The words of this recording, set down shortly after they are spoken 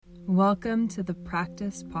Welcome to the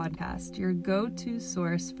Practice Podcast, your go-to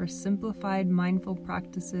source for simplified mindful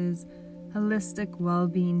practices, holistic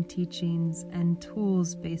well-being teachings, and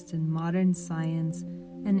tools based in modern science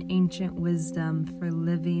and ancient wisdom for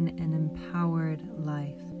living an empowered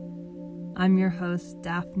life. I'm your host,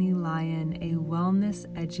 Daphne Lyon, a wellness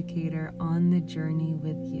educator on the journey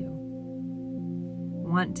with you.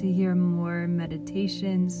 Want to hear more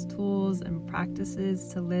meditations, tools, and practices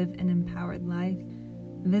to live an empowered life?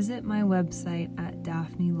 Visit my website at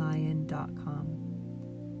daphnelyon.com.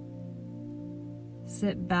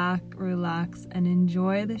 Sit back, relax, and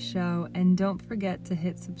enjoy the show, and don't forget to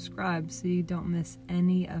hit subscribe so you don't miss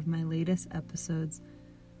any of my latest episodes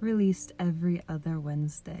released every other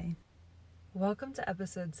Wednesday. Welcome to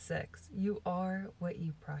episode 6, You Are What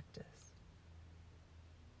You Practice.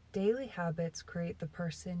 Daily habits create the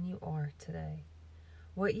person you are today.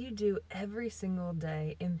 What you do every single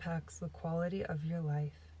day impacts the quality of your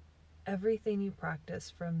life. Everything you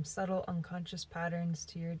practice, from subtle unconscious patterns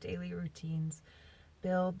to your daily routines,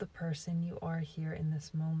 build the person you are here in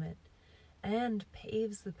this moment and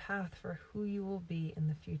paves the path for who you will be in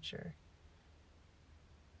the future.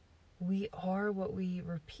 We are what we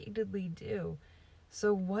repeatedly do.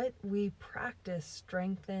 So what we practice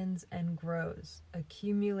strengthens and grows,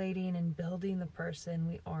 accumulating and building the person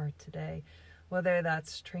we are today, whether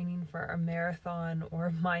that's training for a marathon or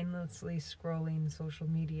mindlessly scrolling social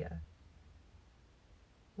media.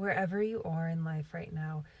 Wherever you are in life right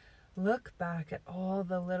now, look back at all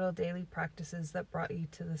the little daily practices that brought you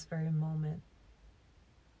to this very moment.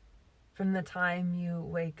 From the time you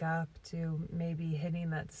wake up to maybe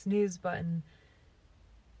hitting that snooze button,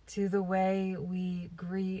 to the way we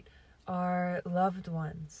greet our loved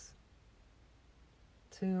ones,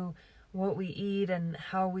 to what we eat and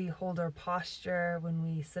how we hold our posture when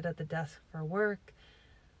we sit at the desk for work,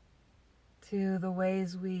 to the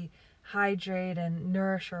ways we hydrate and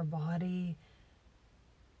nourish our body,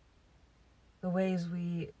 the ways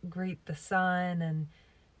we greet the sun and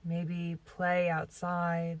maybe play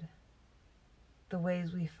outside, the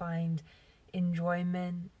ways we find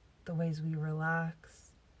enjoyment, the ways we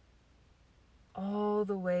relax, all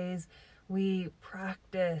the ways we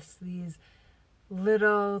practice these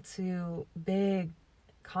little to big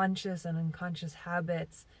conscious and unconscious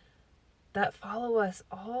habits that follow us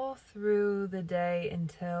all through the day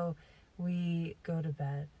until we go to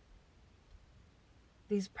bed.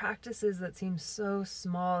 These practices that seem so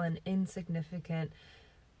small and insignificant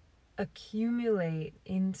accumulate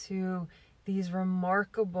into these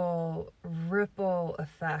remarkable ripple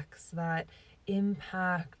effects that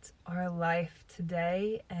impact our life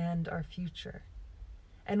today and our future.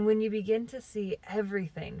 And when you begin to see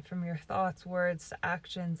everything from your thoughts, words, to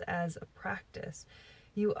actions as a practice,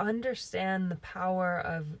 you understand the power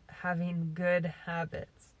of having good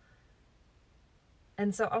habits.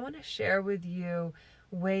 And so I want to share with you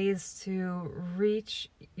ways to reach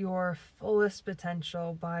your fullest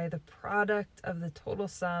potential by the product of the total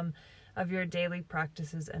sum of your daily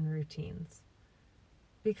practices and routines.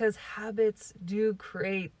 Because habits do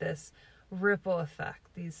create this ripple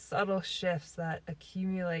effect, these subtle shifts that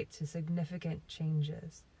accumulate to significant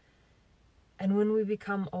changes. And when we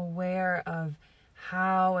become aware of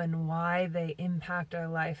how and why they impact our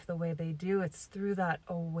life the way they do, it's through that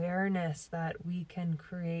awareness that we can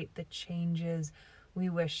create the changes we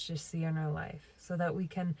wish to see in our life, so that we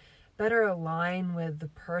can better align with the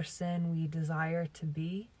person we desire to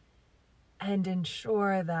be and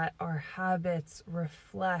ensure that our habits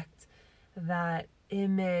reflect that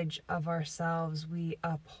image of ourselves we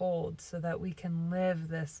uphold, so that we can live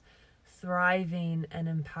this thriving and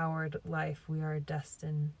empowered life we are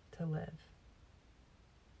destined to live.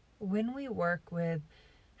 When we work with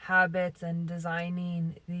habits and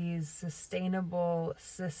designing these sustainable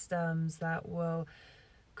systems that will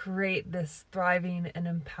create this thriving and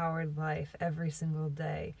empowered life every single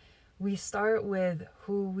day, we start with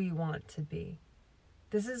who we want to be.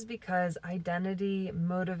 This is because identity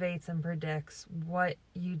motivates and predicts what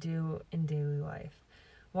you do in daily life,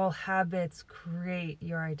 while habits create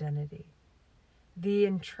your identity. The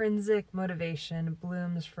intrinsic motivation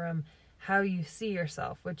blooms from how you see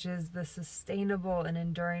yourself, which is the sustainable and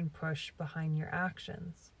enduring push behind your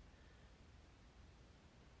actions.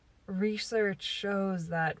 Research shows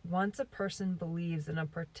that once a person believes in a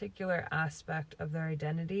particular aspect of their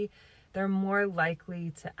identity, they're more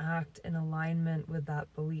likely to act in alignment with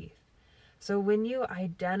that belief. So when you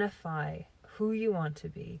identify who you want to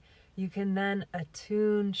be, you can then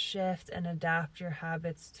attune, shift, and adapt your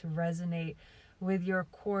habits to resonate with your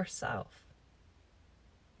core self.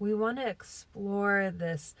 We want to explore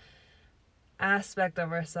this aspect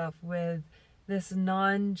of ourselves with this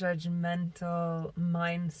non-judgmental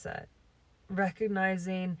mindset,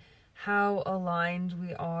 recognizing how aligned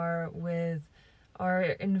we are with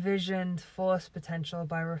our envisioned fullest potential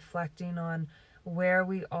by reflecting on where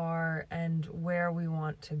we are and where we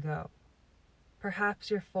want to go. Perhaps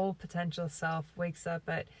your full potential self wakes up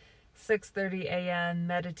at 6:30 a.m.,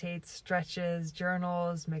 meditates, stretches,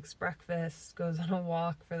 journals, makes breakfast, goes on a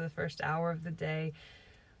walk for the first hour of the day.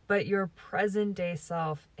 But your present day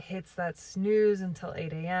self hits that snooze until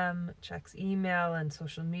 8 a.m., checks email and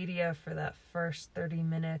social media for that first 30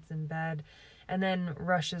 minutes in bed, and then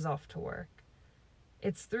rushes off to work.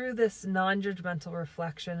 It's through this non-judgmental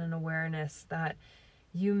reflection and awareness that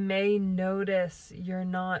you may notice you're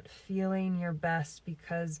not feeling your best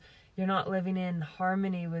because you're not living in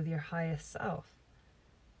harmony with your highest self.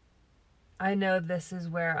 I know this is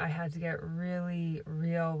where I had to get really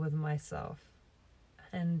real with myself.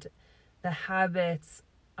 And the habits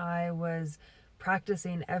I was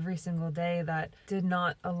practicing every single day that did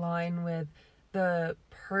not align with the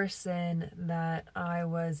person that I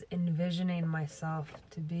was envisioning myself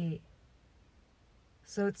to be.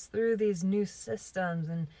 So it's through these new systems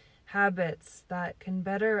and habits that can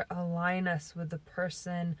better align us with the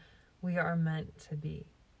person we are meant to be.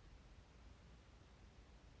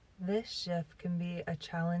 This shift can be a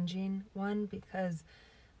challenging one because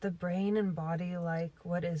the brain and body like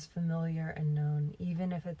what is familiar and known,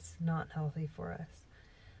 even if it's not healthy for us.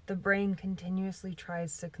 The brain continuously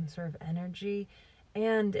tries to conserve energy,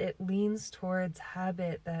 and it leans towards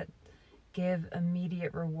habit that give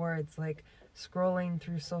immediate rewards, like scrolling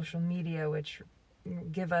through social media, which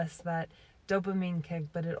give us that dopamine kick,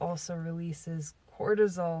 but it also releases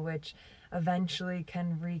cortisol, which eventually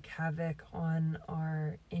can wreak havoc on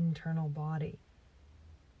our internal body.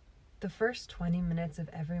 The first 20 minutes of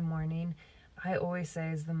every morning, I always say,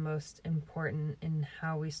 is the most important in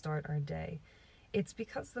how we start our day. It's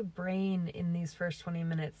because the brain in these first 20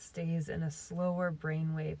 minutes stays in a slower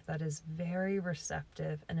brainwave that is very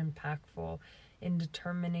receptive and impactful in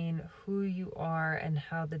determining who you are and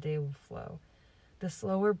how the day will flow. The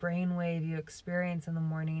slower brainwave you experience in the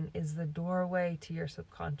morning is the doorway to your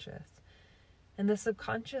subconscious. And the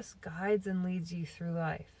subconscious guides and leads you through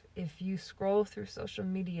life. If you scroll through social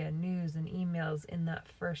media, news, and emails in that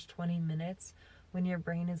first 20 minutes, when your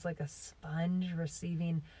brain is like a sponge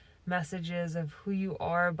receiving messages of who you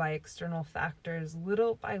are by external factors,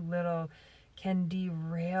 little by little can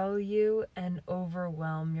derail you and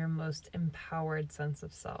overwhelm your most empowered sense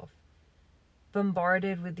of self.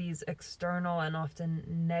 Bombarded with these external and often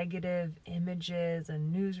negative images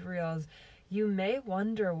and newsreels, you may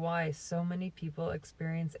wonder why so many people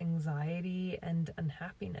experience anxiety and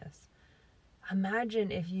unhappiness.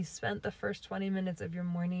 Imagine if you spent the first 20 minutes of your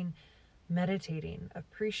morning meditating,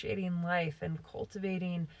 appreciating life, and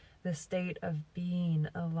cultivating the state of being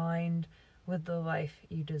aligned with the life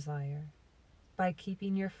you desire. By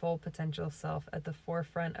keeping your full potential self at the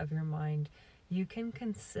forefront of your mind, you can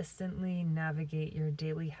consistently navigate your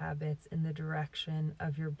daily habits in the direction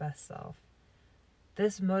of your best self.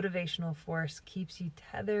 This motivational force keeps you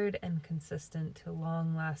tethered and consistent to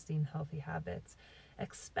long-lasting healthy habits,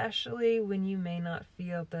 especially when you may not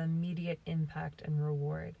feel the immediate impact and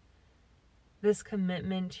reward. This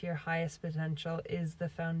commitment to your highest potential is the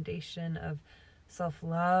foundation of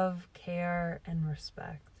self-love, care, and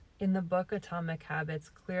respect. In the book Atomic Habits,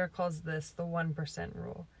 Clear calls this the 1%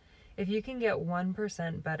 rule. If you can get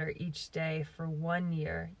 1% better each day for 1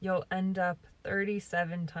 year, you'll end up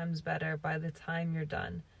 37 times better by the time you're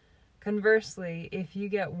done. Conversely, if you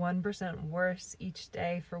get 1% worse each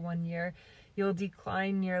day for 1 year, you'll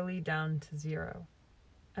decline nearly down to 0.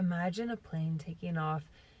 Imagine a plane taking off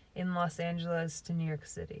in Los Angeles to New York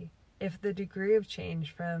City. If the degree of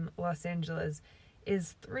change from Los Angeles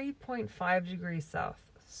is 3.5 degrees south,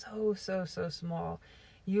 so small,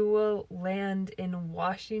 you will land in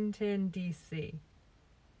Washington, D.C.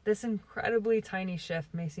 This incredibly tiny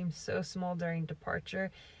shift may seem so small during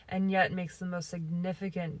departure, and yet makes the most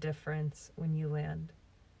significant difference when you land.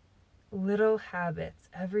 Little habits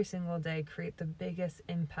every single day create the biggest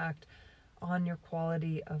impact on your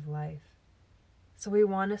quality of life. So we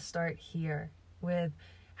want to start here with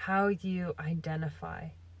how you identify,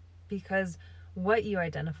 because what you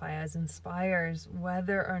identify as inspires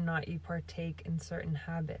whether or not you partake in certain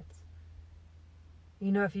habits.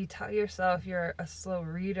 You know, if you tell yourself you're a slow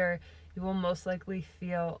reader, you will most likely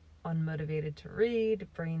feel unmotivated to read,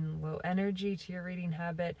 bring low energy to your reading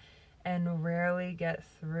habit, and rarely get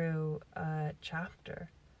through a chapter.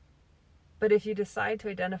 But if you decide to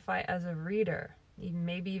identify as a reader,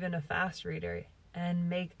 maybe even a fast reader, and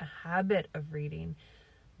make a habit of reading,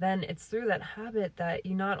 then it's through that habit that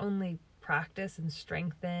you not only practice and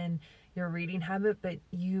strengthen your reading habit, but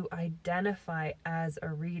you identify as a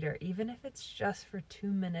reader, even if it's just for 2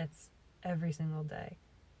 minutes every single day.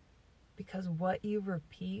 Because what you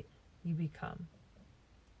repeat, you become.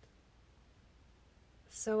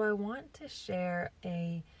 So I want to share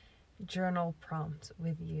a journal prompt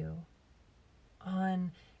with you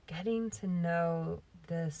on getting to know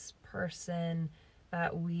this person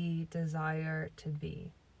that we desire to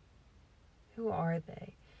be. Who are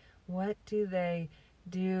they? What do they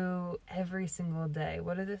do every single day?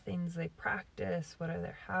 What are the things they practice? What are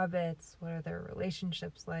their habits? What are their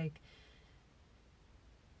relationships like?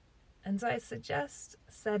 And so I suggest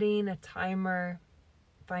setting a timer,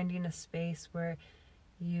 finding a space where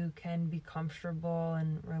you can be comfortable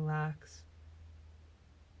and relax,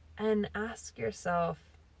 and ask yourself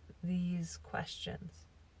these questions.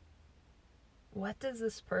 What does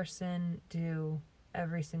this person do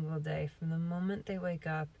every single day from the moment they wake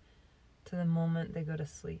up to the moment they go to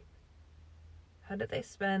sleep? How do they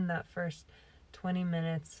spend that first 20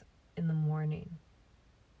 minutes in the morning?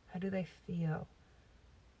 How do they feel?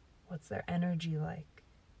 What's their energy like?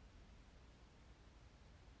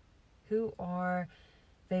 Who are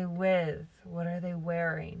they with? What are they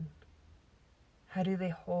wearing? How do they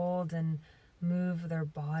hold and move their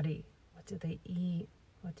body? What do they eat?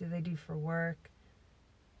 What do they do for work?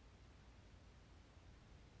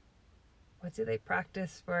 What do they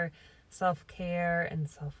practice for self-care and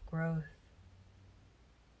self-growth?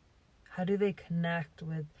 How do they connect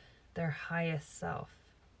with their highest self?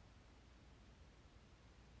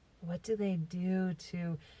 What do they do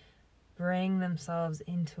to bring themselves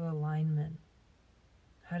into alignment?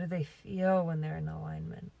 How do they feel when they're in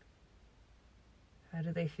alignment? How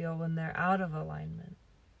do they feel when they're out of alignment?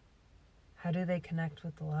 How do they connect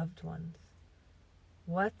with loved ones?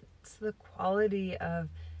 What's the quality of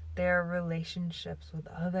their relationships with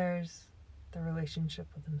others, their relationship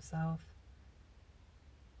with themselves?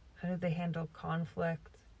 How do they handle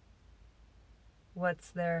conflict? What's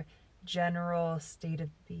their general state of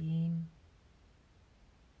being?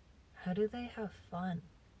 How do they have fun?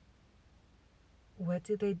 What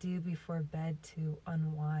do they do before bed to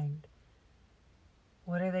unwind?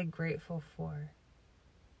 What are they grateful for?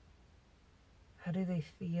 How do they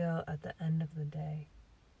feel at the end of the day?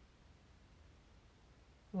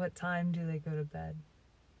 What time do they go to bed?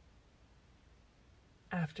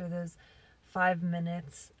 After those 5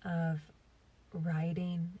 minutes of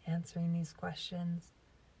writing, answering these questions,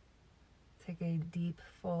 take a deep,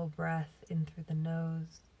 full breath in through the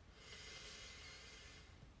nose.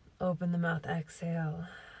 Open the mouth, exhale.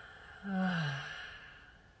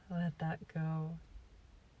 Let that go.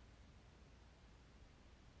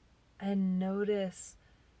 And notice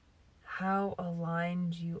how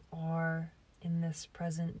aligned you are in this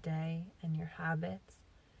present day and your habits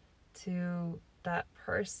to that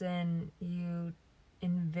person you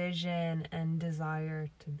envision and desire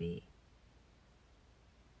to be.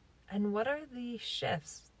 And what are the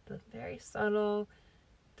shifts, the very subtle,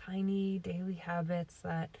 tiny daily habits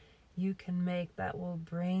that you can make that will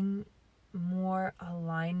bring more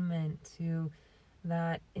alignment to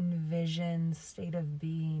that envisioned state of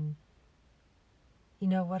being? You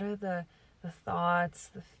know, what are the thoughts,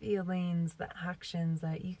 the feelings, the actions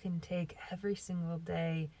that you can take every single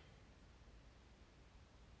day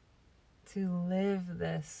to live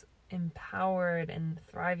this empowered and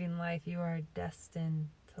thriving life you are destined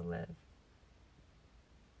to live?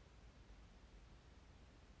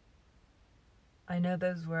 I know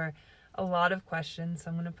those were a lot of questions, so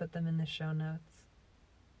I'm going to put them in the show notes.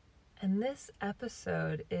 And this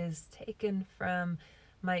episode is taken from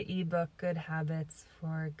my ebook, Good Habits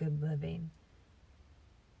for Good Living,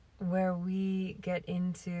 where we get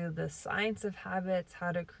into the science of habits,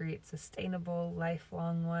 how to create sustainable,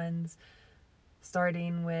 lifelong ones,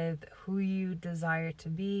 starting with who you desire to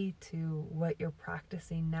be to what you're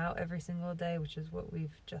practicing now every single day, which is what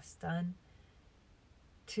we've just done,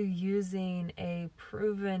 to using a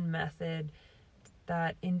proven method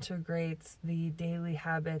that integrates the daily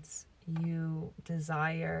habits you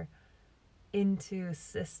desire into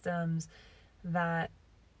systems that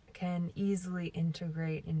can easily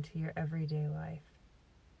integrate into your everyday life.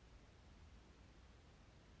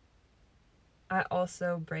 I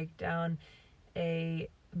also break down a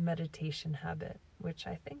meditation habit, which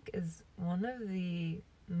I think is one of the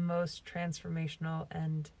most transformational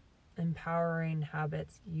and empowering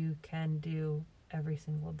habits you can do every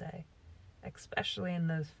single day, especially in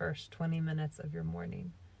those first 20 minutes of your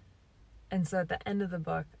morning. And so at the end of the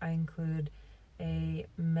book, I include a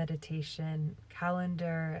meditation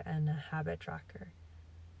calendar and a habit tracker.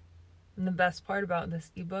 And the best part about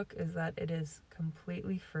this ebook is that it is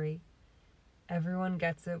completely free. Everyone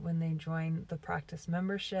gets it when they join the practice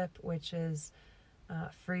membership, which is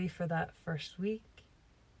free for that first week.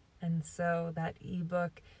 And so that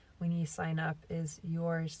ebook, when you sign up, is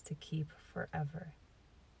yours to keep forever.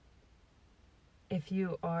 If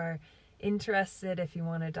you are interested, if you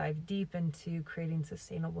want to dive deep into creating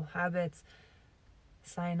sustainable habits,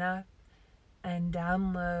 sign up and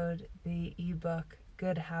download the ebook,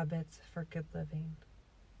 Good Habits for Good Living.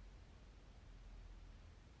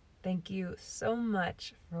 Thank you so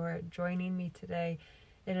much for joining me today.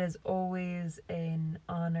 It is always an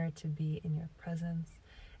honor to be in your presence,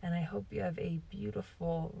 and I hope you have a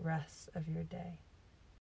beautiful rest of your day.